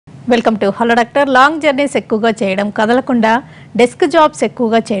Welcome to hello doctor. Long journeys ఎక్కువగా చేయడం, కదలకుండా డెస్క్ జాబ్స్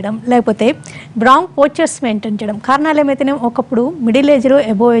ఎక్కువగా చేయడం, లేకపోతే రాంగ్ పోస్చర్స్ మెయింటైన్ చేయడం కారణాలు ఏమైతేనే ఒకప్పుడు మిడిల్ ఏజ్లో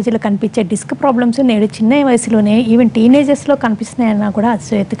అబోవ్ ఏజ్లో కనిపించే డిస్క్ ప్రాబ్లమ్స్ నేడు చిన్న వయసులోనే ఈవెన్ టీనేజర్స్లో కనిపిస్తున్నాయన్నా కూడా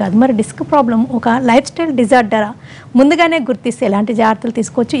అతిశయోక్తి కాదు. మరి డిస్క్ ప్రాబ్లం ఒక లైఫ్ స్టైల్ డిజార్డరా? ముందుగానే గుర్తిస్తే ఎలాంటి జాగ్రత్తలు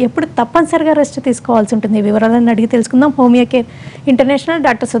తీసుకోవచ్చు, ఎప్పుడు తప్పనిసరిగా రెస్ట్ తీసుకోవాల్సి ఉంటుంది? వివరాలను అడిగి తెలుసుకుందాం. హోమియోకేర్ ఇంటర్నేషనల్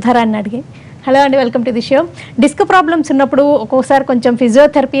డాక్టర్ సుధారాన్ని అడిగి. హలో అండి, welcome to the show. Disc problems ఉన్నప్పుడు ఒక్కొక్కసారి కొంచెం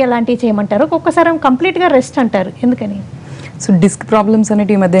ఫిజియోథెరపీ అలాంటివి చేయమంటారు, ఒక్కొక్కసారి కంప్లీట్గా రెస్ట్ అంటారు. ఎందుకని? సో డిస్క్ ప్రాబ్లమ్స్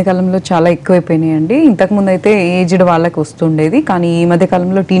అనేవి ఈ మధ్యకాలంలో చాలా ఎక్కువైపోయినాయండి. ఇంతకుముందు అయితే ఏజ్డ్ వాళ్ళకి వస్తుండేది, కానీ ఈ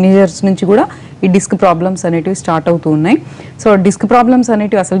మధ్యకాలంలో టీనేజర్స్ నుంచి కూడా ఈ డిస్క్ ప్రాబ్లమ్స్ అనేటివి స్టార్ట్ అవుతూ ఉన్నాయి. సో డిస్క్ ప్రాబ్లమ్స్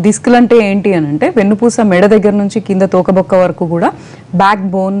అనేటివి, అసలు డిస్క్లు అంటే ఏంటి అని అంటే వెన్నుపూస మెడ దగ్గర నుంచి కింద తోకబొక్క వరకు కూడా బ్యాక్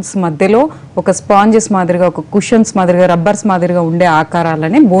బోన్స్ మధ్యలో ఒక స్పాంజెస్ మాదిరిగా, ఒక కుషన్స్ మాదిరిగా, రబ్బర్స్ మాదిరిగా ఉండే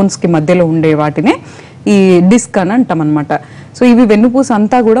ఆకారాలనే బోన్స్కి మధ్యలో ఉండే వాటినే ఈ డిస్క్ అని అంటాం అనమాట. సో ఇవి వెన్నుపూస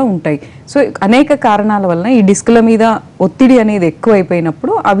అంతా కూడా ఉంటాయి. సో అనేక కారణాల వలన ఈ డిస్కుల మీద ఒత్తిడి అనేది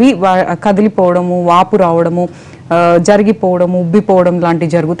ఎక్కువైపోయినప్పుడు అవి కదిలిపోవడము, వాపు రావడము, జరిగిపోవడము, ఉబ్బిపోవడం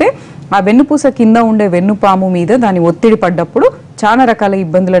లాంటివి జరిగితే ఆ వెన్నుపూస కింద ఉండే వెన్నుపాము మీద దాని ఒత్తిడి పడ్డప్పుడు చాలా రకాల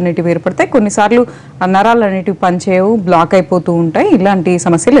ఇబ్బందులు అనేటివి ఏర్పడతాయి. కొన్నిసార్లు ఆ నరాలు అనేటివి పనిచేయవు, బ్లాక్ అయిపోతూ ఉంటాయి, ఇలాంటి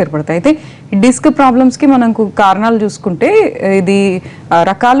సమస్యలు ఏర్పడతాయి. అయితే ఈ డిస్క్ ప్రాబ్లమ్స్కి మనకు కారణాలు చూసుకుంటే, ఇది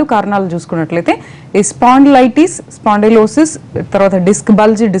రకాలు కారణాలు చూసుకున్నట్లయితే ఈ స్పాండిలైటిస్, స్పాండిలోసిస్, తర్వాత disc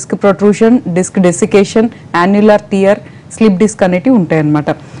bulge, disc protrusion, disc desiccation, annular tear, slip disc అనేటివి ఉంటాయి అన్నమాట.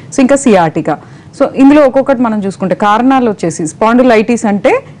 సో ఇంకా సియాటికా. సో ఇందులో ఒక్కొక్కటి మనం చూసుకుంటే కారణాలు వచ్చేసి స్పాండిలైటిస్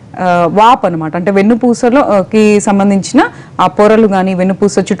అంటే వాప్ అనమాట. అంటే వెన్నుపూసలోకి సంబంధించిన ఆ పొరలు కానీ,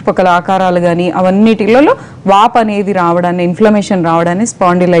 వెన్నుపూస చుట్టుపక్కల ఆకారాలు కానీ, అవన్నిటిలలో వాప్ అనేది రావడాన్ని, ఇన్ఫ్లమేషన్ రావడాన్ని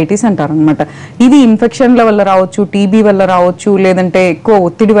స్పాండిలైటిస్ అంటారు అనమాట. ఇది ఇన్ఫెక్షన్ల వల్ల రావచ్చు, టీబీ వల్ల రావచ్చు, లేదంటే ఎక్కువ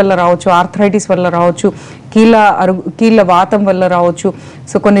ఒత్తిడి వల్ల రావచ్చు, ఆర్థరైటిస్ వల్ల రావచ్చు, కీళ్ళ వాతం వల్ల రావచ్చు,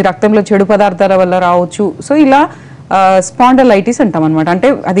 సో కొన్ని రక్తంలో చెడు పదార్థాల వల్ల రావచ్చు. సో ఇలా స్పాండిలైటిస్ అంటాం అనమాట. అంటే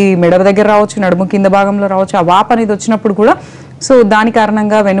అది మెడ దగ్గర రావచ్చు, నడుము కింద భాగంలో రావచ్చు. ఆ వాప్ అనేది వచ్చినప్పుడు కూడా సో దాని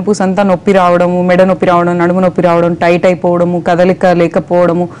కారణంగా వెన్నుపూస అంతా నొప్పి రావడము, మెడ నొప్పి రావడం, నడుము నొప్పి రావడం, టైట్ అయిపోవడము, కదలిక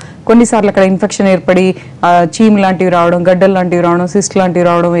లేకపోవడము, కొన్నిసార్లు అక్కడ ఇన్ఫెక్షన్ ఏర్పడి చీమ్ లాంటివి రావడం, గడ్డలు లాంటివి రావడం, సిస్ట్ లాంటివి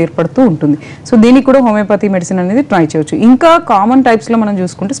రావడం ఏర్పడుతూ ఉంటుంది. సో దీనికి కూడా హోమియోపతి మెడిసిన్ అనేది ట్రై చేయొచ్చు. ఇంకా కామన్ టైప్స్లో మనం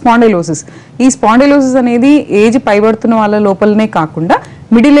చూసుకుంటే స్పాండిలోసిస్. ఈ స్పాండిలోసిస్ అనేది ఏజ్ పైబడుతున్న వాళ్ళ లోపలనే కాకుండా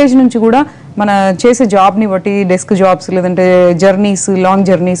మిడిల్ ఏజ్ నుంచి కూడా మన చేసే జాబ్ని బట్టి, డెస్క్ జాబ్స్, లేదంటే journeys, long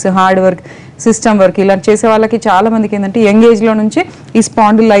journeys, hard work, system work ఇలా చేసే వాళ్ళకి చాలా మందికి ఏంటంటే యంగ్ ఏజ్లో నుంచే ఈ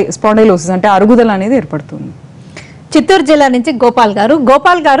స్పాండిలోసిస్ అంటే అరుగుదల అనేది ఏర్పడుతుంది. చిత్తూరు జిల్లా నుంచి గోపాల్ గారు.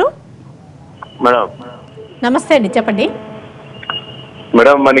 గోపాల్ గారు మేడం నమస్తే అండి, చెప్పండి.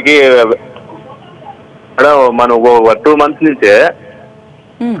 మేడం మనకి మేడం మనం 2 months నుంచే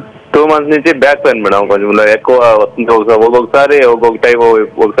 2 months నుంచి బ్యాక్ పెయిన్ మేడం కొంచెం ఎక్కువ వస్తుంది. ఒక్కొక్కసారి ఒక్కొక్క టైం,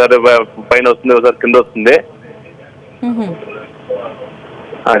 ఒకసారి పైన వస్తుంది, ఒకసారి కింద వస్తుంది.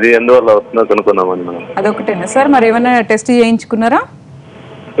 అది ఎందువల్ల వస్తుందో కనుక్కున్నామని మేడం. అదొకటేనా సార్? మరి ఏమైనా టెస్ట్ చేయించుకున్నారా?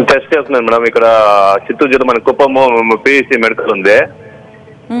 టెస్ట్ చేస్తున్నాను మేడం. ఇక్కడ చిత్తూరు జిల్లా మన కుప్పము పిఎస్సి మెడికల్ ఉంది,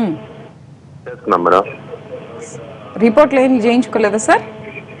 చేస్తున్నాం మేడం. రిపోర్ట్లు ఏం చేయించుకోలేదా సార్?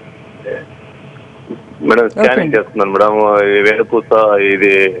 మేడం స్కానింగ్ చేస్తున్నాను మేడం. వెనుపూస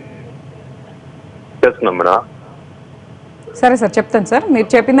ఇది చేస్తున్నాం మేడం. సరే సార్, చెప్తాను సార్. మీరు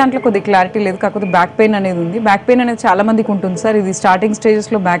చెప్పిన దాంట్లో కొద్దిగా క్లారిటీ లేదు, కాకపోతే బ్యాక్ పెయిన్ అనేది ఉంది. బ్యాక్ పెయిన్ అనేది చాలా మందికి ఉంటుంది సార్. ఇది స్టార్టింగ్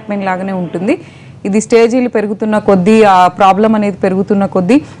స్టేజెస్లో బ్యాక్ పెయిన్ లాగానే ఉంటుంది. ఇది స్టేజీలు పెరుగుతున్న కొద్దీ, ఆ ప్రాబ్లం అనేది పెరుగుతున్న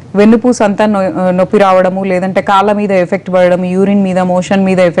కొద్దీ వెన్నుపూస అంతా నొప్పి రావడము, లేదంటే కాళ్ళ మీద ఎఫెక్ట్ పడడం, యూరిన్ మీద, మోషన్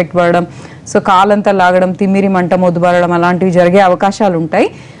మీద ఎఫెక్ట్ పడడం, సో కాలంతా లాగడం, తిమ్మిరి మంట మొద్దుబారడం అలాంటివి జరిగే అవకాశాలు ఉంటాయి.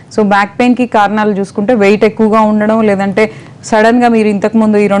 సో బ్యాక్ పెయిన్కి కారణాలు చూసుకుంటే వెయిట్ ఎక్కువగా ఉండడం, లేదంటే సడన్గా మీరు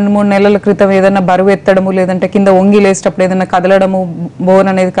ఇంతకుముందు ఈ 2-3 నెలల క్రితం ఏదైనా బరువు ఎత్తడము, లేదంటే కింద వంగి లేసేటప్పుడు ఏదైనా కదలడము, బోన్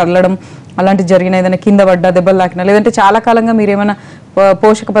అనేది కదలడం అలాంటివి జరిగిన, ఏదైనా కింద పడ్డా, దెబ్బలు తాకినా, లేదంటే చాలా కాలంగా మీరు ఏమైనా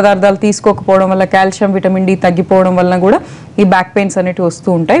పోషక పదార్థాలు తీసుకోకపోవడం వల్ల, కాల్షియం, విటమిన్ డి తగ్గిపోవడం వలన కూడా ఈ బ్యాక్ పెయిన్స్ అనేటివి వస్తూ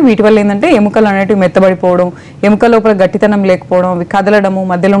ఉంటాయి. వీటి వల్ల ఏంటంటే ఎముకలు అనేటివి మెత్తబడిపోవడం, ఎముక లోపల గట్టితనం లేకపోవడం, అవి కదలడము,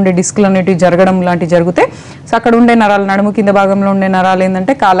 మధ్యలో ఉండే డిస్కులు అనేటివి జరగడం లాంటివి జరుగుతాయి. సో అక్కడ ఉండే నరాలు, నడుము కింద భాగంలో ఉండే నరాలు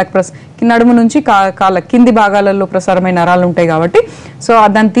ఏంటంటే నడుము నుంచి కాళ్ళ కింది భాగాలలో ప్రసారమైన నరాలు ఉంటాయి కాబట్టి, సో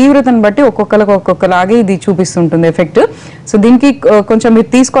దాని తీవ్రతను బట్టి ఒక్కొక్కలాగే ఇది చూపిస్తుంటుంది ఎఫెక్ట్. సో దీనికి కొంచెం మీరు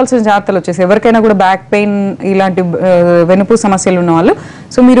తీసుకోవాల్సిన జాగ్రత్తలు వచ్చేసి, ఎవరికైనా కూడా బ్యాక్ పెయిన్ ఇలాంటి వెనుపు సమస్యలు ఉన్న వాళ్ళు,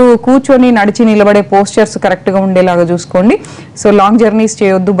 సో మీరు కూర్చొని నడిచి నిలబడే పోస్చర్స్ కరెక్ట్గా ఉండేలాగా చూసుకోండి. సో లాంగ్ జర్నీస్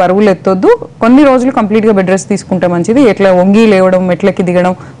చేయొద్దు, బరువులు ఎత్తొద్దు, కొన్ని రోజులు కంప్లీట్గా బెడ్ రెస్ట్ తీసుకుంటే మంచిది. ఎట్లా వంగి లేవడం, మెట్లకి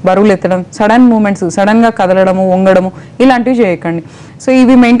దిగడం, బరువులు ఎత్తడం, సడన్ మూమెంట్స్, సడన్గా కదలడము, వంగడము ఇలాంటివి చేయకండి. సో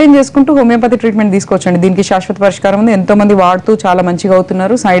ఇవి మెయింటైన్ చేసుకుంటూ హోమియోపతి ట్రీట్మెంట్ తీసుకోవచ్చండి. దీనికి శాశ్వత పరిష్కారం ఉంది. ఎంతో మంది వాడుతూ చాలా మంచిగా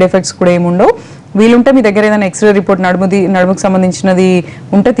అవుతున్నారు. సైడ్ ఎఫెక్ట్స్ కూడా ఏముండవు. వీలుంటే మీ దగ్గర ఏదైనా ఎక్స్రే రిపోర్ట్ నడుముకు సంబంధించినది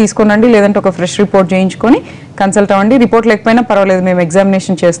ఉంటే తీసుకోనండి, లేదంటే ఒక ఫ్రెష్ రిపోర్ట్ చేయించుకొని కన్సల్ట్ అవ్వండి. రిపోర్ట్ లేకపోయినా పర్వాలేదు, మేము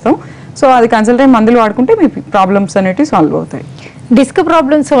ఎగ్జామినేషన్ చేస్తాం. సో అది కన్సల్ట్ అయ్యి మందులు వాడుకుంటే మీ ప్రాబ్లమ్స్ అనేవి సాల్వ్ అవుతాయి. డిస్క్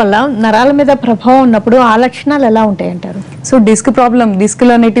ప్రాబ్లమ్స్ వల్ల నరాల మీద ప్రభావం ఉన్నప్పుడు ఆ లక్షణాలు ఎలా ఉంటాయి అంటారు? సో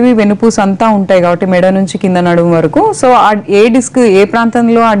డిస్కులు అనేటివి వెనుపూస అంతా ఉంటాయి కాబట్టి మెడ నుంచి కింద నడుము వరకు. సో ఏ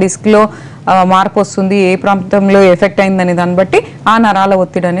ప్రాంతంలో ఆ డిస్క్లో మార్పు వస్తుంది, ఏ ప్రాంతంలో ఎఫెక్ట్ అయిందనే దాన్ని బట్టి ఆ నరాల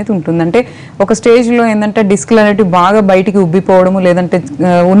ఒత్తిడి అనేది ఉంటుంది. అంటే ఒక స్టేజ్లో ఏంటంటే డిస్క్లు అనేవి బాగా బయటికి ఉబ్బిపోవడము, లేదంటే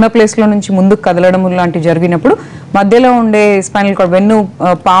ఉన్న ప్లేస్లో నుంచి ముందుకు కదలడము లాంటివి జరిగినప్పుడు మధ్యలో ఉండే స్పైనల్ కార్డ్, వెన్ను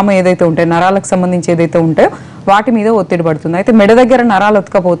పాము ఏదైతే ఉంటాయో, నరాలకు సంబంధించి ఏదైతే ఉంటాయో వాటి మీద ఒత్తిడి పడుతుంది. అయితే మెడ దగ్గర నరాలు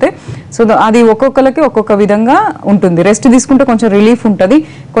ఒతకపోతే సో అది ఒక్కొక్కరికి ఒక్కొక్క విధంగా ఉంటుంది. రెస్ట్ తీసుకుంటే కొంచెం రిలీఫ్ ఉంటుంది.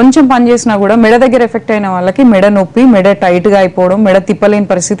 కొంచెం పని చేసినా కూడా మెడ దగ్గర ఎఫెక్ట్ అయిన వాళ్ళకి మెడ నొప్పి, మెడ టైట్గా అయిపోవడం, మెడ తిప్పలేని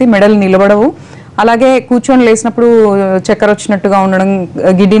పరిస్థితి, మెడలు నిలబడవు, అలాగే కూర్చొని లేసినప్పుడు చక్కెర వచ్చినట్టుగా ఉండడం,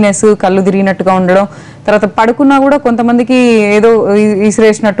 గిడ్డినెస్, కళ్ళు తిరిగినట్టుగా ఉండడం, తర్వాత పడుకున్నా కూడా కొంతమందికి ఏదో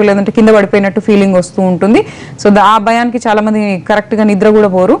ఇసిరేసినట్టు లేదంటే కింద పడిపోయినట్టు ఫీలింగ్ వస్తూ ఉంటుంది. సో ఆ భయానికి చాలా మంది కరెక్ట్గా నిద్ర కూడా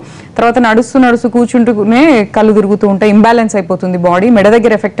పోరు. తర్వాత నడుస్తూ కూర్చుంటూనే కళ్ళు తిరుగుతూ ఉంటాయి, ఇంబ్యాలెన్స్ అయిపోతుంది బాడీ. మెడ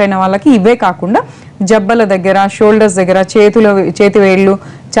దగ్గర ఎఫెక్ట్ అయిన వాళ్ళకి ఇవే కాకుండా జబ్బల దగ్గర, షోల్డర్స్ దగ్గర, చేతి వేళ్ళు,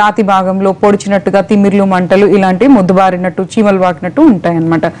 ఛాతి భాగంలో పొడిచినట్టుగా తిమ్మిర్లు, మంటలు ఇలాంటివి మొద్దుబారినట్టు, చీమలు వాకినట్టు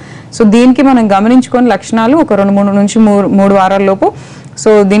ఉంటాయన్నమాట. సో దీనికి మనం గమనించుకొని లక్షణాలు ఒక 2 నుంచి 3 వారాల లోపు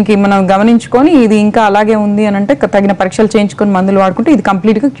సో దీనికి మనం గమనించుకొని ఇది ఇంకా అలాగే ఉంది అని అంటే తగిన పరీక్షలు చేయించుకొని మందులు వాడుకుంటే ఇది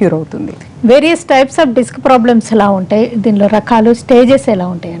కంప్లీట్గా క్యూర్ అవుతుంది. Various types of disc problems ఎలా ఉంటాయి, దీనిలో రకాలు, స్టేజెస్ ఎలా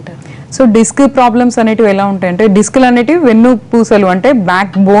ఉంటాయి అంటారు? సో డిస్క్ ప్రాబ్లమ్స్ అనేటివి ఎలా ఉంటాయంటే, డిస్క్లు అనేటివి వెన్ను పూసలు అంటే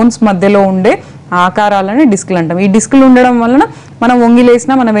బ్యాక్ బోన్స్ మధ్యలో ఉండే ఆకారాలని డిస్క్లు అంటాం. ఈ డిస్క్లు ఉండడం వలన మనం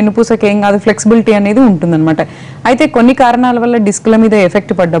వంగిలేసినా మన వెన్నుపూసకి ఏం కాదు, ఫ్లెక్సిబిలిటీ అనేది ఉంటుందన్నమాట. అయితే కొన్ని కారణాల వల్ల డిస్క్ల మీద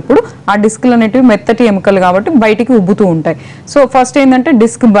ఎఫెక్ట్ పడ్డప్పుడు ఆ డిస్క్లు అనేటివి మెత్తటి ఎముకలు కాబట్టి బయటికి ఉబ్బుతూ ఉంటాయి. సో ఫస్ట్ ఏంటంటే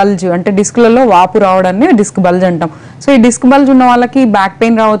డిస్క్ బల్జ్, అంటే డిస్క్లలో వాపు రావడాన్ని డిస్క్ బల్జ్ అంటాం. సో ఈ డిస్క్ బల్జ్ ఉన్న వాళ్ళకి బ్యాక్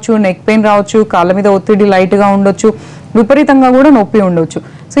పెయిన్ రావచ్చు, నెక్ పెయిన్ రావచ్చు, కాళ్ళ మీద ఒత్తిడి లైట్గా ఉండొచ్చు, విపరీతంగా కూడా నొప్పి ఉండొచ్చు.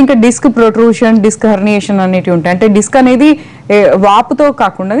 సో ఇంకా డిస్క్ ప్రొట్రూషన్, డిస్క్ హెర్నియేషన్ అనేటివి ఉంటాయి. అంటే డిస్క్ అనేది వాపుతో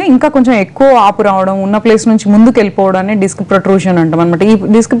కాకుండా ఇంకా కొంచెం ఎక్కువ వాపు రావడం, ఉన్న ప్లేస్ నుంచి ముందుకు వెళ్ళిపోవడాన్ని డిస్క్ ప్రొట్రూషన్ అంటాం అనమాట. ఈ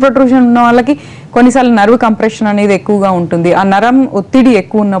డిస్క్ ప్రొట్రూషన్ ఉన్న వాళ్ళకి కొన్నిసార్లు నర్వ్ కంప్రెషన్ అనేది ఎక్కువగా ఉంటుంది. ఆ నరం ఒత్తిడి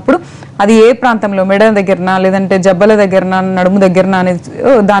ఎక్కువ ఉన్నప్పుడు అది ఏ ప్రాంతంలో, మెడ దగ్గరనా లేదంటే జబ్బల దగ్గరనా నడుము దగ్గరనా అనేది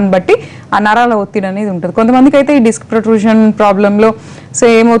దాన్ని బట్టి ఆ నరాల ఒత్తిడి అనేది ఉంటుంది. కొంతమందికి అయితే ఈ డిస్క్ ప్రొట్రూషన్ ప్రాబ్లంలో సో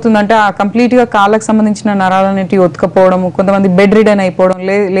ఏమవుతుందంటే ఆ కంప్లీట్గా కాళ్ళకు సంబంధించిన నరాలు అనేటివి ఒత్తుకపోవడము, కొంతమంది బెడ్ రిడన్ అయిపోవడం,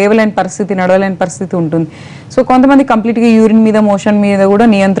 లేవలేని పరిస్థితి, నడవలేని పరిస్థితి ఉంటుంది. సో కొంతమంది కంప్లీట్గా యూరిన్ మీద, మోషన్ మీద కూడా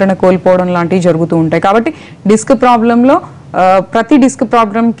నియంత్రణ కోల్పోవడం లాంటివి జరుగుతూ ఉంటాయి. కాబట్టి డిస్క్ ప్రాబ్లంలో ప్రతి డిస్క్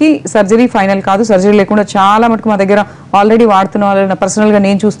ప్రాబ్లంకి సర్జరీ ఫైనల్ కాదు. సర్జరీ లేకుండా చాలా మటుకు మా దగ్గర ఆల్రెడీ వాడుతున్న వాళ్ళ, పర్సనల్గా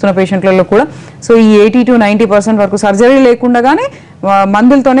నేను చూస్తున్న పేషెంట్లలో కూడా సో ఈ 80 to 90% వరకు సర్జరీ లేకుండానే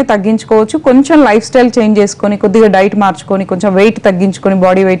మందులతోనే తగ్గించుకోవచ్చు. కొంచెం లైఫ్ స్టైల్ చేంజ్ చేసుకొని, కొద్దిగా డైట్ మార్చుకొని, కొంచెం వెయిట్ తగ్గించుకొని,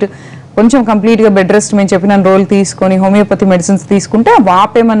 బాడీ వెయిట్ కొంచెం కంప్లీట్గా బెడ్ రెస్ట్ మేము చెప్పిన రోల్ తీసుకొని హోమియోపతి మెడిసిన్స్ తీసుకుంటే ఆ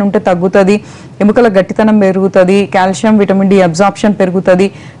వాపు ఏమైనా ఉంటే తగ్గుతుంది, ఎముకల గట్టితనం పెరుగుతుంది, కాల్షియం, విటమిన్ డి అబ్జార్ప్షన్ పెరుగుతుంది,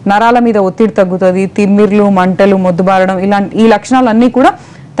 నరాల మీద ఒత్తిడి తగ్గుతుంది, తిమ్మిర్లు, మంటలు, మొద్దుబారడం ఈ లక్షణాలన్నీ కూడా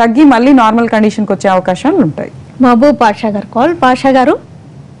తగ్గి మళ్ళీ నార్మల్ కండిషన్కి వచ్చే అవకాశాలు ఉంటాయి. మహబూబ్ పాషా గారు కాల్. పాషా గారు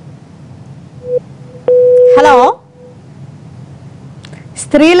హలో.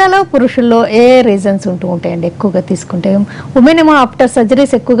 స్త్రీలలో పురుషుల్లో ఏ రీజన్స్ ఉంటూ ఉంటాయండి ఎక్కువగా తీసుకుంటే? ఉమెన్ ఏమో ఆఫ్టర్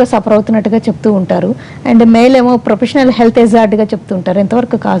సర్జరీస్ ఎక్కువగా సఫర్ అవుతున్నట్టుగా చెప్తూ ఉంటారు, అండ్ మేల్ ఏమో ప్రొఫెషనల్ హెల్త్ హెజార్డ్గా చెప్తూ ఉంటారు.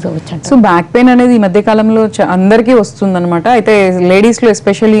 ఎంతవరకు కాజ్ అవ్వచ్చు? సో బ్యాక్ పెయిన్ అనేది ఈ మధ్య కాలంలో అందరికీ వస్తుందన్నమాట. అయితే లేడీస్లో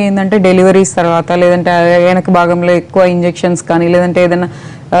ఎస్పెషల్లీ ఏంటంటే డెలివరీస్ తర్వాత, లేదంటే వెనక భాగంలో ఎక్కువ ఇంజెక్షన్స్ కానీ, లేదంటే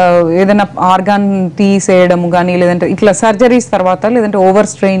ఏదైనా ఆర్గాన్ తీసేయడము కానీ, లేదంటే ఇట్లా సర్జరీస్ తర్వాత, లేదంటే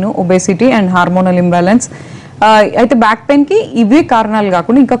over strain, obesity and hormonal imbalance. అయితే బ్యాక్ పెయిన్కి ఇవే కారణాలు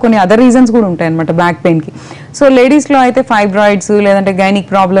కాకుండా ఇంకా కొన్ని అదర్ రీజన్స్ కూడా ఉంటాయి అనమాట బ్యాక్ పెయిన్కి. సో లేడీస్లో అయితే ఫైబ్రాయిడ్స్, లేదంటే గైనిక్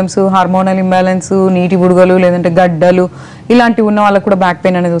ప్రాబ్లమ్స్, హార్మోనల్ ఇంబ్యాలెన్స్, నీటి బుడగలు, లేదంటే గడ్డలు ఇలాంటివి ఉన్న వాళ్ళకు కూడా బ్యాక్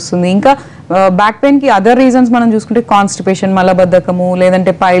పెయిన్ అనేది వస్తుంది. ఇంకా బ్యాక్ పెయిన్కి అదర్ రీజన్స్ మనం చూసుకుంటే కాన్స్టిపేషన్, మలబద్ధకము,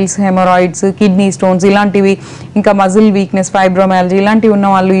 లేదంటే పైల్స్, హెమరాయిడ్స్, కిడ్నీ స్టోన్స్ ఇలాంటివి, ఇంకా మజిల్ వీక్నెస్, ఫైబ్రోమైల్జీ ఇలాంటివి ఉన్న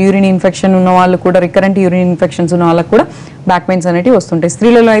వాళ్ళు, యూరిన్ ఇన్ఫెక్షన్ ఉన్న వాళ్ళు కూడా, రికరెంట్ యూరిన్ ఇన్ఫెక్షన్స్ ఉన్న వాళ్ళకు కూడా బ్యాక్ పెయిన్స్ అనేవి వస్తుంటాయి.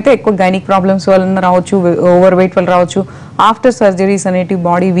 స్త్రీలలో అయితే ఎక్కువ గైనిక్ ప్రాబ్లమ్స్ వల్ల రావచ్చు, ఓవర్ వెయిట్ వల్ల రావచ్చు, ఆఫ్టర్ సర్జరీస్ అనేటివి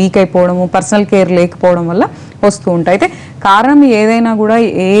బాడీ వీక్ అయిపోవడము, పర్సనల్ కేర్ లేకపోవడం వల్ల వస్తూ ఉంటాయి. అయితే కారణం ఏదైనా కూడా,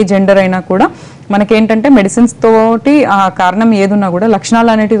 ఏ జెండర్ అయినా కూడా మనకేంటంటే మెడిసిన్స్ తోటి ఆ కారణం ఏదున్నా కూడా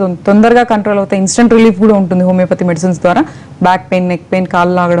లక్షణాలు అనేటివి తొందరగా కంట్రోల్ అవుతాయి. ఇన్స్టెంట్ రిలీఫ్ కూడా ఉంటుంది హోమియోపతి మెడిసిన్స్ ద్వారా. బ్యాక్ పెయిన్, నెక్ పెయిన్,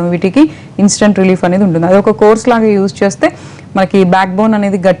 కాళ్ళు లాగడం వీటికి ఇన్స్టెంట్ రిలీఫ్ అనేది ఉంటుంది. అది ఒక కోర్స్ లాగా యూజ్ చేస్తే మనకి బ్యాక్ బోన్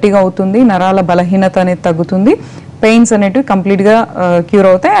అనేది గట్టిగా అవుతుంది, నరాల బలహీనత అనేది తగ్గుతుంది, పెయిన్స్ అనేటివి కంప్లీట్గా క్యూర్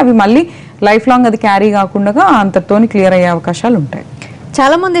అవుతాయి. అవి మళ్ళీ లైఫ్ లాంగ్ అది క్యారీ కాకుండా అంతతోని క్లియర్ అయ్యే అవకాశాలు ఉంటాయి.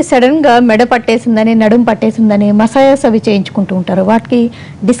 చాలా మంది సడన్ గా మెడ పట్టేసిందని, నడుము పట్టేసిందని మసాజెస్ అవి చేయించుకుంటూ ఉంటారు. వాటికి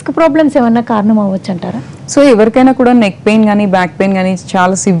డిస్క్ ప్రాబ్లమ్స్ ఏమన్నా కారణం అవ్వచ్చు అంటారా? సో ఎవరికైనా కూడా నెక్ పెయిన్ కానీ బ్యాక్ పెయిన్ కానీ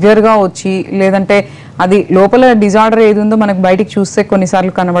చాలా సివియర్గా వచ్చి, లేదంటే అది లోపల డిజార్డర్ ఏది ఉందో మనకు బయటికి చూస్తే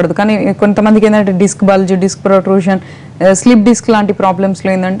కొన్నిసార్లు కనబడదు. కానీ కొంతమందికి ఏంటంటే disc bulge, disc protrusion, slip disc లాంటి ప్రాబ్లమ్స్లో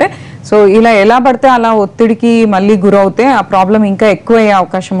ఏంటంటే సో ఇలా ఎలా పడితే అలా ఒత్తిడికి మళ్ళీ గురవుతే ఆ ప్రాబ్లం ఇంకా ఎక్కువ అయ్యే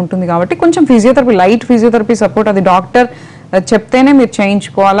అవకాశం ఉంటుంది. కాబట్టి కొంచెం ఫిజియోథెరపీ, లైట్ ఫిజియోథెరపీ సపోర్ట్ అది డాక్టర్ చెప్తేనే మీరు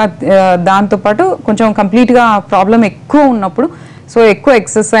చేయించుకోవాలా. దాంతోపాటు కొంచెం కంప్లీట్గా ప్రాబ్లం ఎక్కువ ఉన్నప్పుడు సో ఎక్కువ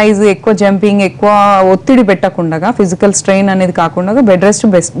ఎక్సర్సైజ్, ఎక్కువ జంపింగ్, ఎక్కువ ఒత్తిడి పెట్టకుండా, ఫిజికల్ స్ట్రెయిన్ అనేది కాకుండా బెడ్ రెస్ట్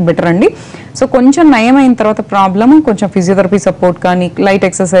బెటర్ అండి. సో కొంచెం నయం అయిన తర్వాత ప్రాబ్లమ్ కొంచెం ఫిజియోథెరపీ సపోర్ట్ కానీ లైట్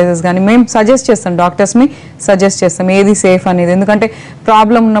ఎక్సర్సైజెస్ కానీ మేము సజెస్ట్ చేస్తాం, డాక్టర్స్ని సజెస్ట్ చేస్తాం ఏది సేఫ్ అనేది. ఎందుకంటే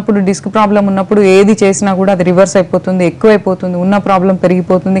ప్రాబ్లం ఉన్నప్పుడు, డిస్క్ ప్రాబ్లం ఉన్నప్పుడు ఏది చేసినా కూడా అది రివర్స్ అయిపోతుంది, ఎక్కువైపోతుంది, ఉన్న ప్రాబ్లం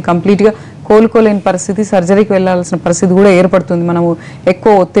పెరిగిపోతుంది, కంప్లీట్గా కోలుకోలేని పరిస్థితి, సర్జరీకి వెళ్ళాల్సిన పరిస్థితి కూడా ఏర్పడుతుంది మనము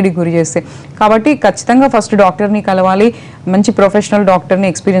ఎక్కువ ఒత్తిడికి గురి చేస్తే. కాబట్టి ఖచ్చితంగా ఫస్ట్ డాక్టర్ని కలవాలి, మంచి ప్రొఫెషనల్ డాక్టర్ని,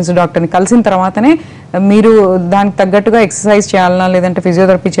 ఎక్స్పీరియన్స్ డాక్టర్ని కలిసిన తర్వాతనే మీరు దానికి తగ్గట్టుగా ఎక్సర్సైజ్ చేయాలన్నా, లేదంటే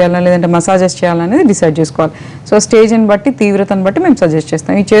ఫిజియోథెరపీ చేయాలన్నా, లేదంటే మసాజెస్ చేయాలనేది డిసైడ్ చేసుకోవాలి. సో స్టేజ్ని బట్టి, తీవ్రతను బట్టి మేము సజెస్ట్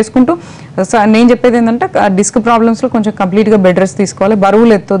చేస్తాం. ఇది చేసుకుంటూ నేను చెప్పేది ఏంటంటే డిస్క్ ప్రాబ్లమ్స్లో కొంచెం కంప్లీట్గా బెడ్ రెస్ట్ తీసుకోవాలి,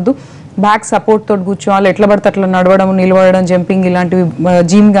 బరువులు ఎత్తొద్దు, బ్యాక్ సపోర్ట్ తోటి కూర్చోవాలి, ఎట్లా పడితే అట్లా నడవడం, నిలబడడం, జంపింగ్ ఇలాంటివి,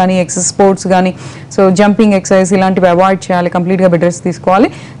 జిమ్ కానీ స్పోర్ట్స్ కానీ సో జంపింగ్ ఎక్సర్సైజ్ ఇలాంటివి అవాయిడ్ చేయాలి, కంప్లీట్గా బెడ్ రెస్ట్ తీసుకోవాలి.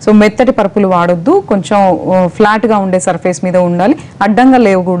 సో మెత్తటి పరుపులు వాడొద్దు, కొంచెం ఫ్లాట్గా ఉండే సర్ఫేస్ మీద ఉండాలి, అడ్డంగా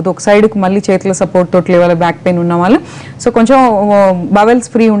లేవకూడదు, ఒక సైడ్కి మళ్ళీ చేతుల సపోర్ట్ తోటి లేవాలి బ్యాక్ పెయిన్ ఉన్న వాళ్ళు. సో కొంచెం బవెల్స్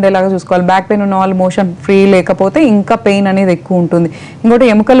ఫ్రీ ఉండేలాగా చూసుకోవాలి. బ్యాక్ పెయిన్ ఉన్న వాళ్ళు మోషన్ ఫ్రీ లేకపోతే ఇంకా పెయిన్ అనేది ఎక్కువ ఉంటుంది. ఇంకోటి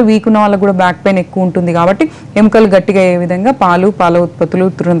ఎముకలు వీక్ ఉన్న వాళ్ళకి కూడా బ్యాక్ పెయిన్ ఎక్కువ ఉంటుంది. కాబట్టి ఎముకలు గట్టిగా అయ్యే విధంగా పాలు, పాల ఉత్పత్తులు,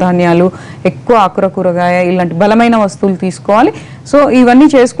 తృణధాన్యాలు, ఎక్కువ ఆకుర కూరగాయ ఇలాంటి బలమైన వస్తువులు తీసుకోవాలి. సో ఇవన్నీ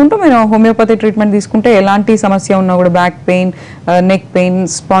చేసుకుంటూ మీరు హోమియోపతి ట్రీట్మెంట్ తీసుకుంటే ఎలాంటి సమస్య ఉన్నా కూడా back pain, neck pain,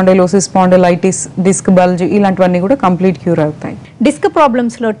 spondylosis, spondylitis, disc bulge ఇలాంటివన్నీ కూడా కంప్లీట్ క్యూర్ అవుతాయి. డిస్క్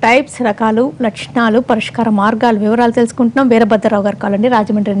ప్రాబ్లమ్స్లో టైప్స్, రకాలు, లక్షణాలు, పరిష్కార మార్గాలు వివరాలు తెలుసుకుంటున్నాం. వీరభద్రరావు గారు కాలండి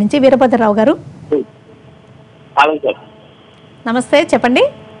రాజమండ్రి నుంచి. వీరభద్రరావు గారు నమస్తే, చెప్పండి.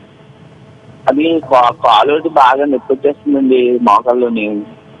 అది కాలు బాగా నొప్పి వచ్చేస్తుందండి, మోకాల్లోని.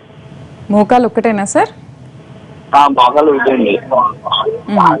 మోకాలు ఒక్కటేనా సార్? మోకాలు ఒకటండి.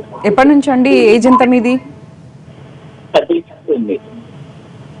 ఎప్పటి నుంచి అండి? ఏజ్ ఎంత మీది? 36 అండి.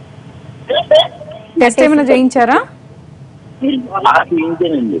 టెస్ట్ ఏమైనా చేయించారా?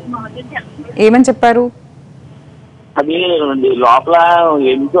 చేయించానండి. ఏమని చెప్పారు? అది లోపల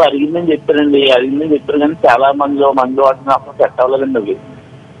ఎందుకు అరిగిందని చెప్పారండి, కానీ చాలా మంది వాటిని అప్పుడు సెట్ అవ్వలేదండి అవి.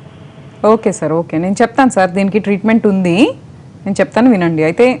 ఓకే సార్, ఓకే, నేను చెప్తాను సార్, దీనికి ట్రీట్మెంట్ ఉంది, నేను చెప్తాను వినండి.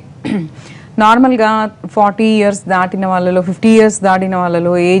 అయితే నార్మల్గా 40 years దాటిన వాళ్ళలో, 50 years దాటిన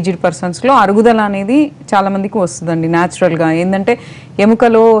వాళ్ళలో, ఏజ్డ్ పర్సన్స్లో అరుగుదల అనేది చాలామందికి వస్తుందండి న్యాచురల్గా. ఏంటంటే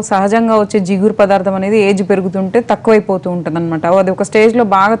ఎముకలో సహజంగా వచ్చే జిగురు పదార్థం అనేది ఏజ్ పెరుగుతుంటే తక్కువైపోతూ ఉంటుంది అనమాట. అది ఒక స్టేజ్లో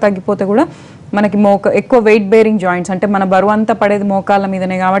బాగా తగ్గిపోతే కూడా మనకి ఎక్కువ వెయిట్ బేరింగ్ జాయింట్స్, అంటే మన బరువు అంతా పడేది మోకాళ్ళ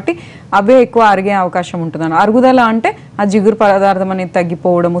మీదనే, కాబట్టి అవే ఎక్కువ అరిగే అవకాశం ఉంటుంది. అరుగుదల అంటే ఆ జిగురు పదార్థం అనేది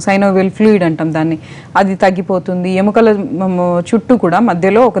తగ్గిపోవడము, సైనోవియల్ ఫ్లూయిడ్ అంటాం దాన్ని, అది తగ్గిపోతుంది. ఎముకల చుట్టూ కూడా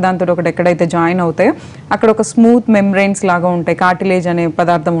మధ్యలో ఒకదానితో ఒకటి ఎక్కడైతే జాయిన్ అవుతాయో అక్కడ ఒక స్మూత్ మెంబ్రెయిన్స్ లాగా ఉంటాయి, కార్టిలేజ్ అనే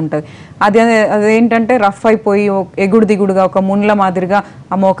పదార్థం ఉంటుంది. అదేంటంటే రఫ్ అయిపోయి ఎగుడు దిగుడుగా ఒక మున్ల మాదిరిగా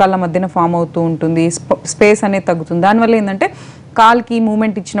ఆ మోకాళ్ళ మధ్యన ఫామ్ అవుతూ ఉంటుంది, స్పేస్ అనేది తగ్గుతుంది. దానివల్ల ఏంటంటే కాల్కి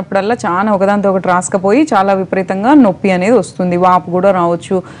మూమెంట్ ఇచ్చినప్పుడల్లా చాలా ఒకదాంతో ఒకటి రాసుకపోయి చాలా విపరీతంగా నొప్పి అనేది వస్తుంది, వాపు కూడా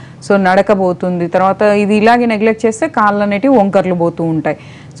రావచ్చు. సో నడకబోతుంది. తర్వాత ఇది ఇలాగే నెగ్లెక్ట్ చేస్తే కాళ్ళు అనేటివి వంకర్లు పోతూ ఉంటాయి.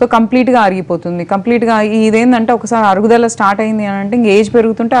 సో కంప్లీట్గా అరిగిపోతుంది. కంప్లీట్గా ఇదేంటంటే ఒకసారి అరుగుదల స్టార్ట్ అయింది అని అంటే ఇంక ఏజ్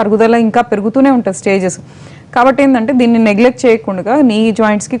పెరుగుతుంటే అరుగుదల ఇంకా పెరుగుతూనే ఉంటుంది స్టేజెస్. కాబట్టి ఏంటంటే దీన్ని నెగ్లెక్ట్ చేయకుండా నీ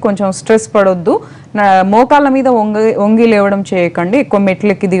జాయింట్స్కి కొంచెం స్ట్రెస్ పడొద్దు, మోకాళ్ళ మీద వంగి లేవడం చేయకండి, ఎక్కువ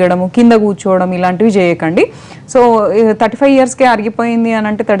మెట్లెక్కి దిగడము, కింద కూర్చోవడం ఇలాంటివి చేయకండి. సో 35 yearsకే అరిగిపోయింది అని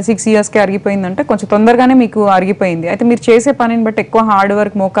అంటే, 36 yearsకే అరిగిపోయింది అంటే కొంచెం తొందరగానే మీకు అరిగిపోయింది. అయితే మీరు చేసే పనిని బట్టి ఎక్కువ హార్డ్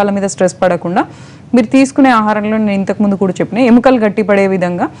వర్క్, మోకాళ్ళ మీద స్ట్రెస్ పడకుండా మీరు తీసుకునే ఆహారంలో నేను ఇంతకుముందు కూడా చెప్పిన ఎముకలు గట్టిపడే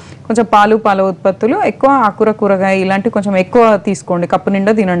విధంగా కొంచెం పాలు, పాల ఉత్పత్తులు, ఎక్కువ ఆకుర కూరగాయ ఇలాంటివి కొంచెం ఎక్కువ తీసుకోండి, కప్పు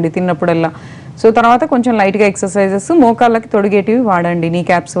నిండా తినండి తిన్నప్పుడల్లా. సో తర్వాత కొంచెం లైట్గా ఎక్సర్సైజెస్, మోకాళ్ళకి తొడిగేటివి వాడండి, నీ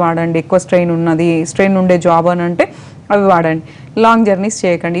క్యాప్స్ వాడండి, ఎక్కువ స్ట్రెయిన్ ఉండే జాబ్ అని అంటే అవి వాడండి. లాంగ్ జర్నీస్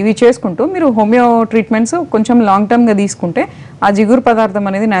చేయకండి. ఇవి చేసుకుంటూ మీరు హోమియో ట్రీట్మెంట్స్ కొంచెం లాంగ్ టర్మ్గా తీసుకుంటే ఆ జిగురు పదార్థం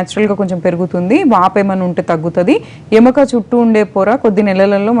అనేది న్యాచురల్గా కొంచెం పెరుగుతుంది, వాపు ఏమైనా ఉంటే తగ్గుతుంది, ఎముక చుట్టూ ఉండే పొర కొద్ది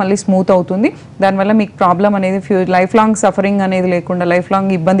నెలలలో మళ్ళీ స్మూత్ అవుతుంది. దానివల్ల మీకు ప్రాబ్లం అనేది లైఫ్ లాంగ్ సఫరింగ్ అనేది లేకుండా, లైఫ్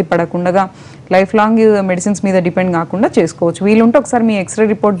లాంగ్ ఇబ్బంది పడకుండా, లైఫ్ లాంగ్ మెడిసిన్స్ మీద డిపెండ్ కాకుండా చేసుకోవచ్చు. వీలుంటే ఒకసారి మీ ఎక్స్రే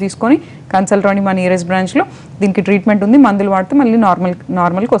రిపోర్ట్ తీసుకొని కన్సల్ట్ అవ్వండి మా నియరెస్ట్ బ్రాంచ్లో. దీనికి ట్రీట్మెంట్ ఉంది, మందులు వాడితే మళ్ళీ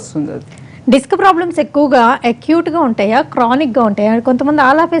నార్మల్కి వస్తుంది. అది డిస్క్ ప్రాబ్లమ్స్ ఎక్కువగా అక్యూట్గా ఉంటాయా, క్రానిక్గా ఉంటాయా? కొంతమంది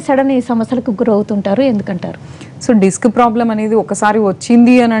ఆల్ ఆఫ్ ఏ సడన్ ఈ సమస్యలకు గురవుతుంటారు, ఎందుకంటారు? సో డిస్క్ ప్రాబ్లం అనేది ఒకసారి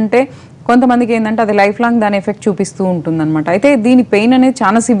వచ్చింది అని అంటే కొంతమందికి ఏంటంటే అది లైఫ్ లాంగ్ దాని ఎఫెక్ట్ చూపిస్తూ ఉంటుంది అనమాట. అయితే దీని పెయిన్ అనేది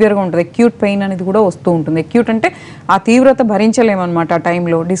చాలా సివియర్గా ఉంటుంది, అక్యూట్ పెయిన్ అనేది కూడా వస్తూ ఉంటుంది. అక్యూట్ అంటే ఆ తీవ్రత భరించలేమన్నమాట ఆ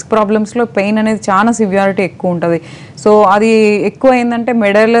టైంలో. డిస్క్ ప్రాబ్లమ్స్లో పెయిన్ అనేది చాలా సివియారిటీ ఎక్కువ ఉంటుంది. సో అది ఎక్కువ ఏంటంటే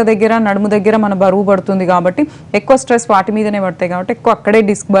మెడల దగ్గర, నడుము దగ్గర మన బరువు పడుతుంది కాబట్టి ఎక్కువ స్ట్రెస్ వాటి మీదనే పడతాయి కాబట్టి ఎక్కువ అక్కడే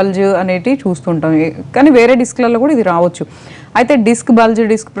డిస్క్ బల్జ్ అనేటివి చూస్తుంటాం. కానీ వేరే డిస్క్లలో కూడా ఇది రావచ్చు. అయితే డిస్క్ బల్జ్,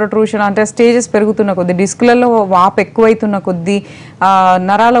 డిస్క్ ప్రొట్రూషన్ అంటే స్టేజెస్ పెరుగుతున్న కొద్దీ, డిస్క్లలో వాపు ఎక్కువైతున్న కొద్దీ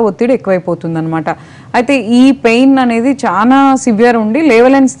నరాల ఒత్తిడి ఎక్కువైపోతుంది అనమాట. అయితే ఈ పెయిన్ అనేది చాలా సివియర్ ఉండి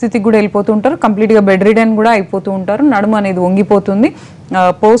లేవలేని స్థితికి కూడా వెళ్ళిపోతూ ఉంటారు, కంప్లీట్గా బెడ్ రిడెన్ కూడా అయిపోతూ ఉంటారు. నడుము అనేది వంగిపోతుంది,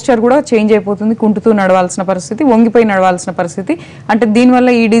 పోస్చర్ కూడా చేంజ్ అయిపోతుంది, కుంటుతూ నడవాల్సిన పరిస్థితి, వంగిపోయి నడవాల్సిన పరిస్థితి. అంటే దీనివల్ల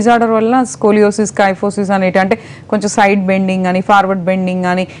ఈ డిజార్డర్ వల్ల స్కోలియోసిస్, కైఫోసిస్ అనేటి అంటే కొంచెం సైడ్ బెండింగ్ అని, ఫార్వర్డ్ బెండింగ్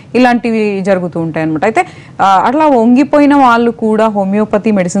అని ఇలాంటివి జరుగుతూ ఉంటాయి అనమాట. అయితే అట్లా వంగిపోయిన వాళ్ళు కూడా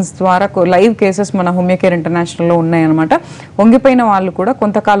హోమియోపతి మెడిసిన్స్ ద్వారా లైవ్ కేసెస్ మన హోమియోకేర్ ఇంటర్నేషనల్లో ఉన్నాయన్నమాట. వంగిపోయిన వాళ్ళు కూడా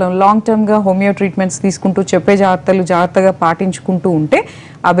కొంతకాలం లాంగ్ టర్మ్గా హోమియో ట్రీట్మెంట్స్ తీసుకుంటూ చెప్పే జాగ్రత్తలు జాగ్రత్తగా పాటించుకుంటూ ఉంటే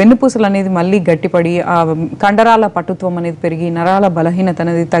ఆ వెన్నుపూసలు అనేది మళ్ళీ గట్టిపడి, ఆ కండరాల పటుత్వం అనేది పెరిగి, నరాల బలహీనత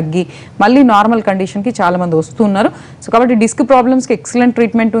అనేది తగ్గి మళ్ళీ నార్మల్ కండిషన్కి చాలామంది వస్తున్నారు. సో కాబట్టి డిస్క్ ప్రాబ్లమ్స్కి ఎక్సలెంట్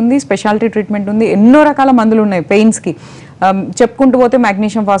ట్రీట్మెంట్ ఉంది, స్పెషాలిటీ ట్రీట్మెంట్ ఉంది, ఎన్నో రకాల మందులు ఉన్నాయి. పెయిన్స్కి చెప్పుకుంటూ పోతే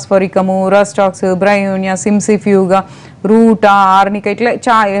మాగ్నీషియం ఫాస్ఫోరికము, రస్టాక్స్, బ్రయోనియా, సిమ్సిఫ్యూగా, రూటా, ఆర్నికా,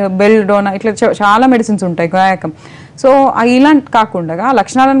 ఇట్లా బెల్డోనా, ఇట్లా చాలా మెడిసిన్స్ ఉంటాయి, గాయకం. సో ఇలాంటి కాకుండా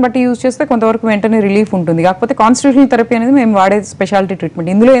లక్షణాలను బట్టి యూజ్ చేస్తే కొంతవరకు వెంటనే రిలీఫ్ ఉంటుంది. కాకపోతే కాన్స్టిట్యూషనల్ థెరపీ అనేది మేము వాడే స్పెషాలిటీ ట్రీట్మెంట్.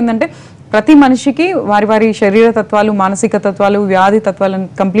 ఇందులో ఏంటంటే ప్రతి మనిషికి వారి వారి శరీర తత్వాలు, మానసిక తత్వాలు, వ్యాధి తత్వాలను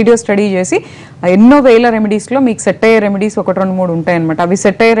కంప్లీట్గా స్టడీ చేసి ఎన్నో వేల రెమెడీస్లో మీకు సెట్ అయ్యే రెమెడీస్ 1, 2, 3 ఉంటాయన్నమాట. అవి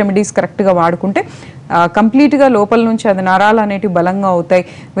సెట్ అయ్యే రెమెడీస్ కరెక్ట్గా వాడుకుంటే కంప్లీట్గా లోపల నుంచి అది నరాలు అనేటివి బలంగా అవుతాయి,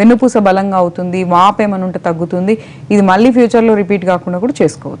 వెన్నుపూస బలంగా అవుతుంది, వాపు ఏమైనా ఉంటే తగ్గుతుంది. ఇది మళ్ళీ ఫ్యూచర్లో రిపీట్ కాకుండా కూడా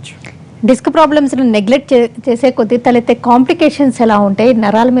చేసుకోవచ్చు. డిస్క్ ప్రాబ్లమ్స్ని నెగ్లెక్ట్ చేసే కొద్దీ తలెత్తే కాంప్లికేషన్స్ ఎలా ఉంటాయి,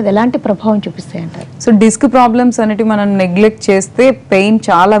 నరాల మీద ఎలాంటి ప్రభావం చూపిస్తాయి అంటారు? సో డిస్క్ ప్రాబ్లమ్స్ అనేవి మనం నెగ్లెక్ట్ చేస్తే పెయిన్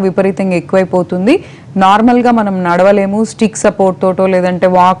చాలా విపరీతంగా ఎక్కువైపోతుంది. నార్మల్గా మనం నడవలేము, స్టిక్ సపోర్ట్ తోటో, లేదంటే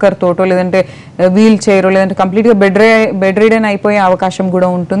వాకర్ తోటో, లేదంటే వీల్ చైర్, లేదంటే కంప్లీట్గా బెడ్ రిడెన్ అయిపోయే అవకాశం కూడా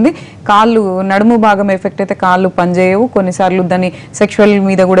ఉంటుంది. కాళ్ళు, నడుము భాగం ఎఫెక్ట్ అయితే కాళ్ళు పనిచేయవు. కొన్నిసార్లు దాన్ని సెక్షువల్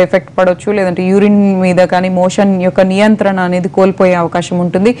మీద కూడా ఎఫెక్ట్ పడవచ్చు, లేదంటే యూరిన్ మీద కానీ మోషన్ యొక్క నియంత్రణ అనేది కోల్పోయే అవకాశం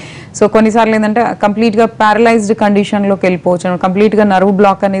ఉంటుంది. సో కొన్నిసార్లు ఏంటంటే కంప్లీట్గా ప్యారలైజ్డ్ కండిషన్లోకి వెళ్ళిపోవచ్చు. కంప్లీట్గా నర్వ్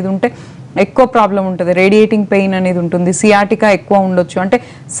బ్లాక్ అనేది ఉంటే ఎక్కువ ప్రాబ్లం ఉంటుంది, రేడియేటింగ్ పెయిన్ అనేది ఉంటుంది, సియాటికా ఎక్కువ ఉండొచ్చు. అంటే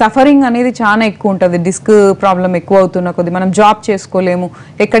సఫరింగ్ అనేది చాలా ఎక్కువ ఉంటుంది. డిస్క్ ప్రాబ్లం ఎక్కువ అవుతున్న కొద్ది మనం జాబ్ చేసుకోలేము,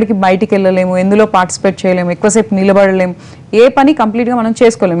 ఎక్కడికి బయటికి వెళ్ళలేము, ఎందులో పార్టిసిపేట్ చేయలేము, ఎక్కువసేపు నిలబడలేము, ఏ పని కంప్లీట్గా మనం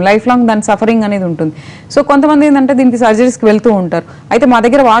చేసుకోలేము, లైఫ్ లాంగ్ దాని సఫరింగ్ అనేది ఉంటుంది. సో కొంతమంది ఏంటంటే దీనికి సర్జరీస్కి వెళ్తూ ఉంటారు. అయితే మా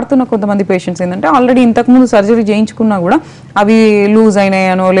దగ్గర వాడుతున్న కొంతమంది పేషెంట్స్ ఏంటంటే ఆల్రెడీ ఇంతకుముందు సర్జరీ చేయించుకున్నా కూడా అవి లూజ్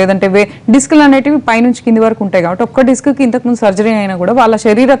అయినాయనో, లేదంటే డిస్కులు అనేటివి పైనుంచి కింది వరకు ఉంటాయి కాబట్టి ఒక్క డిస్క్కి ఇంతకుముందు సర్జరీ అయినా కూడా వాళ్ళ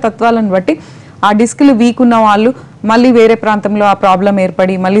శరీర తత్వాలను బట్టి ఆ డిస్కులు వీక్ ఉన్న వాళ్ళు మళ్ళీ వేరే ప్రాంతంలో ఆ ప్రాబ్లం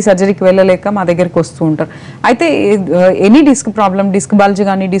ఏర్పడి మళ్ళీ సర్జరీకి వెళ్ళలేక మా దగ్గరికి వస్తూ ఉంటారు. అయితే any disc problem, disc bulge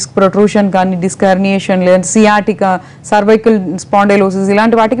కానీ, డిస్క్ ప్రొట్రూషన్ కానీ, డిస్క్ హెర్నియేషన్, లేదంటే సియాటికా, సర్వైకల్ స్పాండైలోసిస్,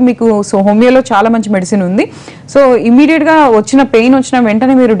 ఇలాంటి వాటికి మీకు సో హోమియోలో చాలా మంచి మెడిసిన్ ఉంది. సో ఇమీడియట్గా వచ్చిన పెయిన్ వచ్చిన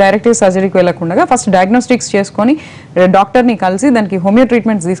వెంటనే మీరు డైరెక్ట్గా సర్జరీకి వెళ్ళకుండా ఫస్ట్ డయాగ్నోస్టిక్స్ చేసుకొని డాక్టర్ని కలిసి దానికి హోమియో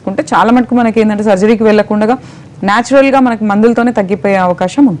ట్రీట్మెంట్స్ తీసుకుంటే చాలా మటుకు మనకి ఏంటంటే సర్జరీకి వెళ్ళకుండా న్యాచురల్గా మనకి మందులతోనే తగ్గిపోయే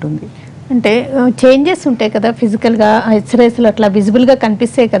అవకాశం ఉంటుంది. అంటే చేంజెస్ ఉంటాయి కదా ఫిజికల్గా, ఎక్స్రేస్లు అట్లా విజిబుల్గా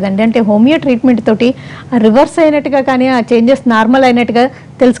కనిపిస్తాయి కదండి. అంటే హోమియో ట్రీట్మెంట్ తోటి రివర్స్ అయినట్టుగా కానీ ఆ చేంజెస్ నార్మల్ అయినట్టుగా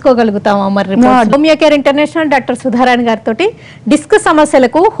తెలుసుకోగలుగుతామా? మరి హోమియోకేర్ ఇంటర్నేషనల్ డాక్టర్ సుధారాణి గారితో డిస్క్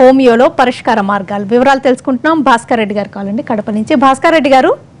సమస్యలకు హోమియోలో పరిష్కార మార్గాలు వివరాలు తెలుసుకుంటున్నాం. భాస్కర్ రెడ్డి గారు కావాలండి కడప నుంచి. భాస్కర్ రెడ్డి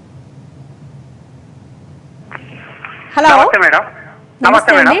గారు, హలో.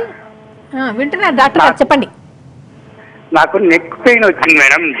 నమస్తే అండి, వింటున్నారు డాక్టర్ గారు, చెప్పండి. నాకు నెక్ పెయిన్ వచ్చింది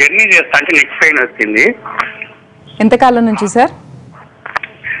మేడం, జర్నీ చేస్తా అంటే నెక్ పెయిన్ వచ్చింది. ఎంతకాలం నుంచి సార్?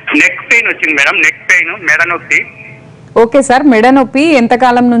 నెక్ పెయిన్ వచ్చింది మేడం, నెక్ పెయిన్, మెడ నొప్పి. ఓకే సార్, మెడ నొప్పి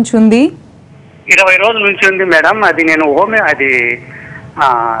ఎంతకాలం నుంచి ఉంది? 20 రోజుల నుంచి ఉంది మేడం. అది నేను అది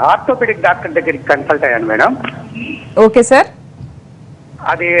ఆర్థోపెడిక్ డాక్టర్ దగ్గరికి కన్సల్ట్ అయ్యాను మేడం. Okay sir.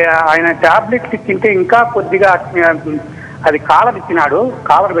 అది ఆయన టాబ్లెట్స్ ఇచ్చింటే ఇంకా కొద్దిగా అది కాలర్ ఇచ్చినాడు,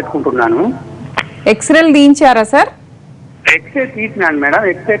 కాలర్ పెట్టుకుంటున్నాను. ఎక్స్రేలు తీయించారా సార్? X ray తీసినాను madam.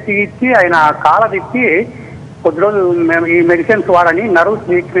 ఎక్స్రే తీసి ఆయన కాలర్ ఇచ్చి కొద్ది రోజులు మేము ఈ మెడిసిన్స్ వాడని, నర్వ్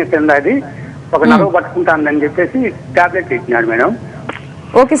వీక్నెస్ అది ఒక నర్వ్ పట్టుకుంటానని చెప్పేసి టాబ్లెట్ ఇచ్చినాడు మేడం.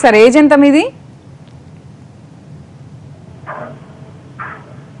 ఓకే సార్, ఏజ్ ఎంత మీది?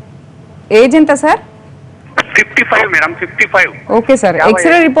 ఏజ్ ఎంత sir? 55 madam, 55. Okay sir,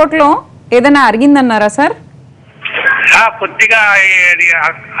 x ray report లో ఏదైనా అరిగిందన్నారా సార్? కొద్దిగా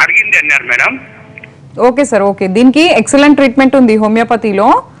అడిగింది అన్నారు మేడం. Okay sir, okay. దీనికి ఎక్సలెంట్ ట్రీట్మెంట్ ఉంది హోమియోపతిలో.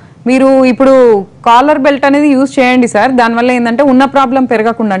 మీరు ఇప్పుడు కాలర్ బెల్ట్ అనేది యూజ్ చేయండి సార్. దానివల్ల ఏంటంటే ఉన్న ప్రాబ్లం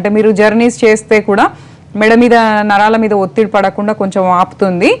పెరగకుండా, అంటే మీరు జర్నీస్ చేస్తే కూడా మెడ మీద నరాల మీద ఒత్తిడి పడకుండా కొంచెం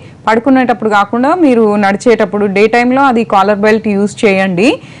ఆపుతుంది. పడుకునేటప్పుడు కాకుండా మీరు నడిచేటప్పుడు డే టైంలో అది కాలర్ బెల్ట్ యూజ్ చేయండి.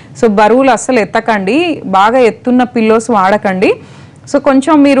 సో బరువులు అస్సలు ఎత్తకండి, బాగా ఎత్తున్న పిల్లోస్ వాడకండి. సో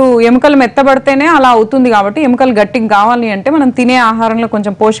కొంచెం మీరు ఎముకలు మెత్తబడితేనే అలా అవుతుంది కాబట్టి ఎముకలు గట్టిగా కావాలి అంటే మనం తినే ఆహారంలో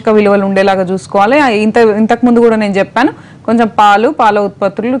కొంచెం పోషక విలువలు ఉండేలాగా చూసుకోవాలి. ఇంతకుముందు కూడా నేను చెప్పాను, కొంచెం పాల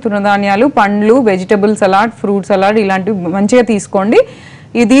ఉత్పత్తులు, తృణధాన్యాలు, పండ్లు, వెజిటబుల్ సలాడ్, ఫ్రూట్ సలాడ్ ఇలాంటివి మంచిగా తీసుకోండి.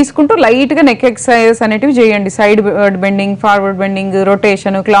 ఇది తీసుకుంటూ లైట్గా నెక్ ఎక్సర్సైజెస్ అనేటివి చేయండి. Side bending, forward bending,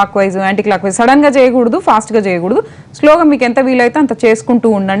 rotation, clock wise, anti clock wise. సడన్గా చేయకూడదు, ఫాస్ట్గా చేయకూడదు. స్లోగా మీకు ఎంత వీలైతే అంత చేసుకుంటూ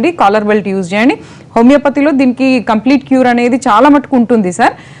ఉండండి. కాలర్ బెల్ట్ యూజ్ చేయండి. హోమియోపతిలో దీనికి కంప్లీట్ క్యూర్ అనేది చాలా మటుకు ఉంటుంది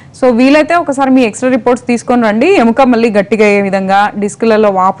సార్. సో వీలైతే ఒకసారి మీ ఎక్స్రే రిపోర్ట్స్ తీసుకొని రండి. ఎముక మళ్ళీ గట్టిగా అయ్యే విధంగా,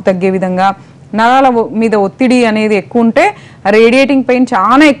 డిస్కులలో వాపు తగ్గే విధంగా, నరాల మీద ఒత్తిడి అనేది ఎక్కువ ఉంటే రేడియేటింగ్ పెయిన్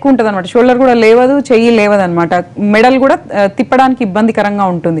చాలా ఎక్కువ ఉంటుంది అనమాట. షోల్డర్ కూడా లేవదు, చెయ్యి లేవదు అనమాట. మెడల్ కూడా తిప్పడానికి ఇబ్బందికరంగా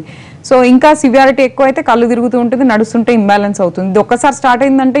ఉంటుంది. సో ఇంకా సివియారిటీ ఎక్కువ అయితే కళ్ళు తిరుగుతూ ఉంటుంది, నడుస్తుంటే ఇంబ్యాలెన్స్ అవుతుంది. ఇది ఒక్కసారి స్టార్ట్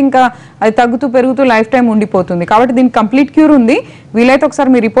అయిందంటే ఇంకా అది తగ్గుతూ పెరుగుతూ లైఫ్ టైం ఉండిపోతుంది. కాబట్టి దీనికి కంప్లీట్ క్యూర్ ఉంది. వీలైతే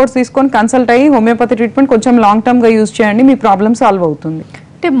ఒకసారి మీ రిపోర్ట్స్ తీసుకొని కన్సల్ట్ అయ్యి హోమియోపతి ట్రీట్మెంట్ కొంచెం లాంగ్ టర్మ్గా యూజ్ చేయండి, మీ ప్రాబ్లమ్ సాల్వ్ అవుతుంది.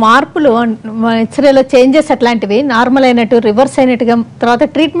 అంటే మార్పులు ఎక్స్రేలో చేంజెస్ అట్లాంటివి నార్మల్ అయినట్టు రివర్స్ అయినట్టుగా తర్వాత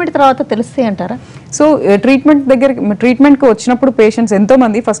ట్రీట్మెంట్ తర్వాత తెలుస్తాయి అంటారా? సో ట్రీట్మెంట్కి వచ్చినప్పుడు పేషెంట్స్ ఎంతో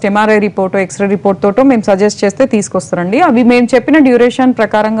మంది first MRI report, x ray report తోటో మేము సజెస్ట్ చేస్తే తీసుకొస్తారండి. అవి మేము చెప్పిన డ్యూరేషన్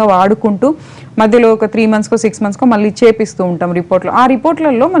ప్రకారంగా వాడుకుంటూ మధ్యలో ఒక 3 monthsకో 6 monthsకో మళ్ళీ చేపిస్తూ ఉంటాం రిపోర్ట్లో. ఆ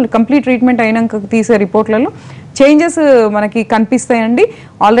రిపోర్ట్లలో మళ్ళీ కంప్లీట్ ట్రీట్మెంట్ అయినాక తీసే రిపోర్ట్లలో చేంజెస్ మనకి కనిపిస్తాయండి.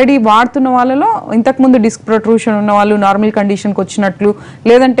 ఆల్రెడీ వాడుతున్న వాళ్ళలో ఇంతకుముందు డిస్క్ ప్రొట్రూషన్ ఉన్న వాళ్ళు నార్మల్ కండిషన్కి వచ్చినట్లు,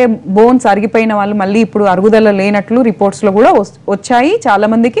 లేదంటే బోన్స్ అరిగిపోయిన వాళ్ళు మళ్ళీ ఇప్పుడు అరుగుదల లేనట్లు రిపోర్ట్స్లో కూడా వచ్చాయి, చాలా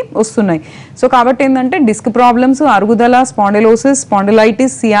మందికి వస్తున్నాయి. సో కాబట్టి ఏంటంటే డిస్క్ ప్రాబ్లమ్స్, అరుగుదల, spondylosis,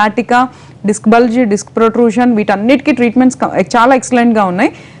 spondylitis, sciatica, disc bulge, disc protrusion వీటన్నిటికీ ట్రీట్మెంట్స్ చాలా ఎక్సలెంట్గా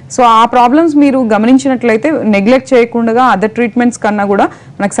ఉన్నాయి. సో ఆ ప్రాబ్లమ్స్ మీరు గమనించినట్లయితే నెగ్లెక్ట్ చేయకుండా అదర్ ట్రీట్మెంట్స్ కన్నా కూడా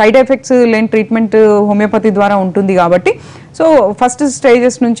మనకు సైడ్ ఎఫెక్ట్స్ లేని ట్రీట్మెంట్ హోమియోపతి ద్వారా ఉంటుంది కాబట్టి సో ఫస్ట్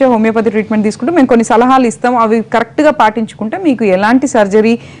స్టేజెస్ నుంచే హోమియోపతి ట్రీట్మెంట్ తీసుకుంటే మేము కొన్ని సలహాలు ఇస్తాం. అవి కరెక్ట్గా పాటించుకుంటే మీకు ఎలాంటి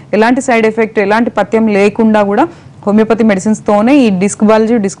సర్జరీ, ఎలాంటి సైడ్ ఎఫెక్ట్, ఎలాంటి పథ్యం లేకుండా కూడా హోమియోపతి మెడిసిన్స్తోనే ఈ disc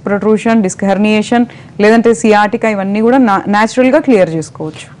bulge, disc protrusion, disc herniation లేదంటే సియాటికా ఇవన్నీ కూడా న్యాచురల్గా క్లియర్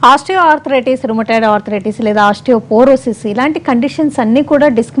చేసుకోవచ్చు. ఆస్టియో ఆర్థరైటిస్, రుమటాయిడ్ ఆర్థరైటిస్ లేదా ఆస్టియోపోరోసిస్ ఇలాంటి కండిషన్స్ అన్నీ కూడా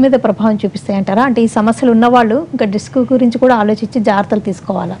డిస్క్ మీద ప్రభావం చూపిస్తాయి అంటారా? అంటే ఈ సమస్యలు ఉన్నవాళ్ళు ఇంకా డిస్క్ గురించి కూడా ఆలోచించి జాగ్రత్తలు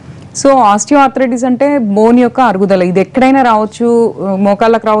తీసుకోవాలా? సో ఆస్టియో ఆర్థరైటిస్ అంటే బోన్ యొక్క అరుగుదల. ఇది ఎక్కడైనా రావచ్చు,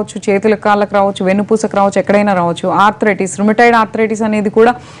 మోకాళ్ళకు రావచ్చు, చేతుల కాళ్ళకు రావచ్చు, వెన్నుపూసకు రావచ్చు, ఎక్కడైనా రావచ్చు. ఆర్థరైటిస్, రుమటాయిడ్ ఆర్థరైటిస్ అనేది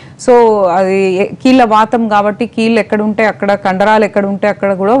కూడా సో అది కీళ్ళ వాతం కాబట్టి కీళ్ళు ఎక్కడ ఉంటే అక్కడ, కండరాలు ఎక్కడ ఉంటే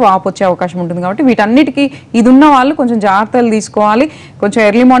అక్కడ కూడా వాపు వచ్చే అవకాశం ఉంటుంది. కాబట్టి వీటన్నిటికీ ఇది ఉన్న వాళ్ళు కొంచెం జాగ్రత్తలు తీసుకోవాలి. కొంచెం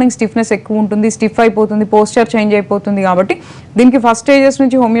ఎర్లీ మార్నింగ్ స్టిఫ్నెస్ ఎక్కువ ఉంటుంది, స్టిఫ్ అయిపోతుంది, పోస్చర్ చేంజ్ అయిపోతుంది. కాబట్టి దీనికి ఫస్ట్ స్టేజెస్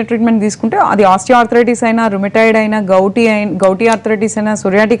నుంచి హోమియో ట్రీట్మెంట్ తీసుకుంటే అది ఆస్టియో ఆర్థరైటిస్ అయినా, రుమటాయిడ్ అయినా, గౌటీ ఆర్థరైటిస్ అయినా,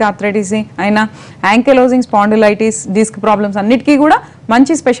 సోరియాటిక్ ఆర్థరైటిస్ అయినా, యాంకిలోజింగ్ స్పాండిలైటిస్, డిస్క్ ప్రాబ్లమ్స్ అన్నిటికీ కూడా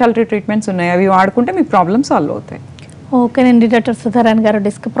మంచి స్పెషాలిటీ ట్రీట్మెంట్స్ ఉన్నాయి. అవి వాడుకుంటే మీ ప్రాబ్లమ్ సాల్వ్ అవుతాయి. ఓకేనండి డాక్టర్ సుధారాణి గారు,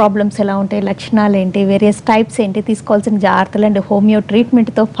 డిస్క్ ప్రాబ్లమ్స్ ఎలా ఉంటాయి, లక్షణాలు ఏంటి, వేరియస్ టైప్స్ ఏంటి, తీసుకోవాల్సిన జాగ్రత్తలు అండ్ హోమియో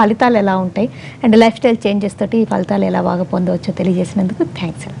ట్రీట్మెంట్తో ఫలితాలు ఎలా ఉంటాయి అండ్ లైఫ్ స్టైల్ చేంజెస్ తోటి ఈ ఫలితాలు ఎలా బాగా పొందవచ్చో తెలియజేసినందుకు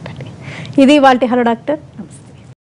థ్యాంక్స్ అండి. ఇది వాళ్ళ హలో డాక్టర్, నమస్తే.